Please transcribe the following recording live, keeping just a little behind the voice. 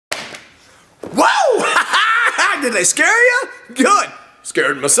What? Did I scare you? Good.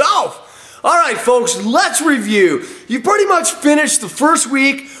 Scared myself. All right, folks, let's review. You pretty much finished the first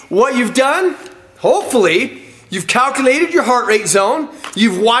week. What you've done, hopefully, you've calculated your heart rate zone.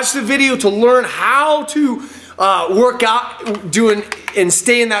 You've watched the video to learn how to work out, and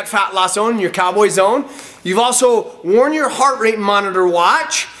stay in that fat loss zone, your cowboy zone. You've also worn your heart rate monitor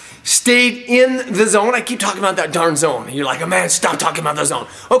watch, stayed in the zone. I keep talking about that darn zone. You're like, oh man, stop talking about the zone.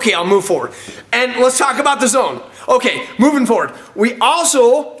 Okay, I'll move forward. And let's talk about the zone. Okay, moving forward. We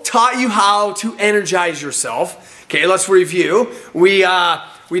also taught you how to energize yourself. Okay, let's review. We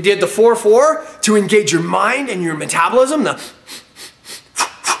did the 4-4 to engage your mind and your metabolism.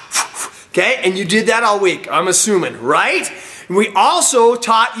 Okay, and you did that all week, I'm assuming, right? We also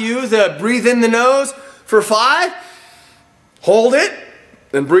taught you the breathe in the nose for 5, hold it,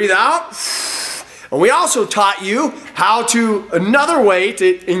 then breathe out. And we also taught you how to, another way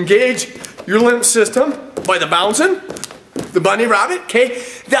to engage your lymph system by the bouncing, the bunny rabbit, okay?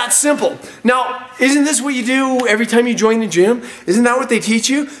 That's simple. Now, isn't this what you do every time you join the gym? Isn't that what they teach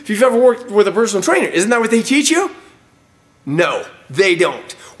you? If you've ever worked with a personal trainer, isn't that what they teach you? No, they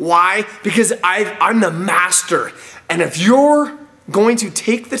don't. Why? Because I'm the master. And if you're going to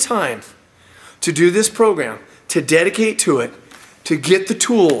take the time to do this program, to dedicate to it, to get the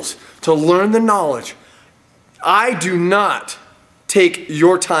tools, to learn the knowledge, I do not take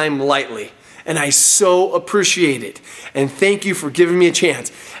your time lightly. And I so appreciate it. And thank you for giving me a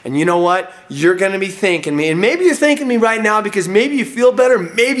chance. And you know what? You're going to be thanking me. And maybe you're thanking me right now because maybe you feel better.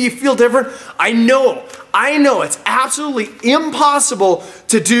 Maybe you feel different. I know it's absolutely impossible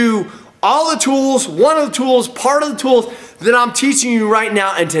to do all the tools, one of the tools, part of the tools that I'm teaching you right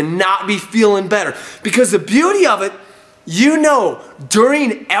now and to not be feeling better. Because the beauty of it, you know,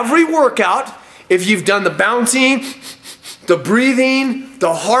 during every workout, if you've done the bouncing, the breathing,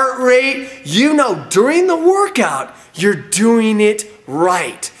 the heart rate, you know during the workout, you're doing it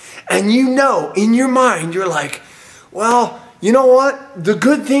right. And you know in your mind, you're like, well, you know what? The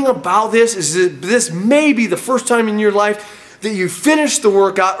good thing about this is that this may be the first time in your life that you finish the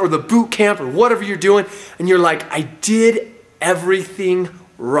workout or the boot camp or whatever you're doing, and you're like, I did everything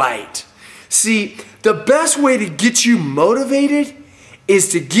right. See, the best way to get you motivated is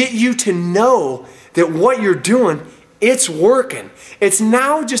to get you to know that what you're doing, it's working. It's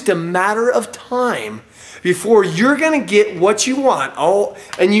now just a matter of time before you're going to get what you want. Oh,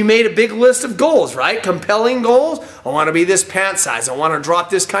 and you made a big list of goals, right? Compelling goals. I want to be this pant size. I want to drop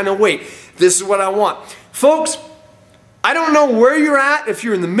this kind of weight. This is what I want. Folks, I don't know where you're at, if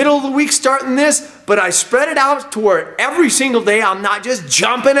you're in the middle of the week starting this, but I spread it out to where every single day I'm not just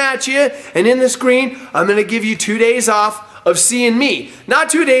jumping at you and in the screen. I'm going to give you 2 days off of seeing me.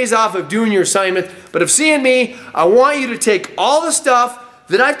 Not 2 days off of doing your assignment, but of seeing me. I want you to take all the stuff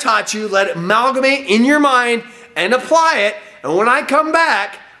that I've taught you, let it amalgamate in your mind and apply it. And when I come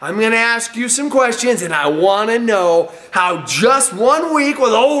back, I'm going to ask you some questions, and I want to know how just 1 week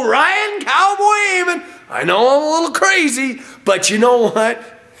with old Ryan Cowboy Amon, I know I'm a little crazy, but you know what?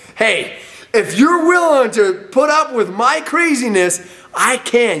 Hey, if you're willing to put up with my craziness, I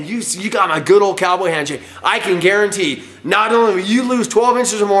can. You got my good old cowboy handshake. I can guarantee not only will you lose 12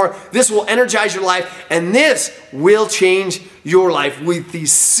 inches or more, this will energize your life, and this will change your life with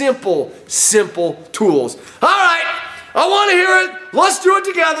these simple, simple tools. All right, I want to hear it. Let's do it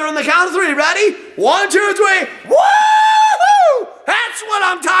together on the count of 3. Ready? 1, 2, 3. Woo-hoo! That's what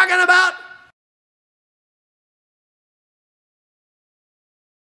I'm talking about.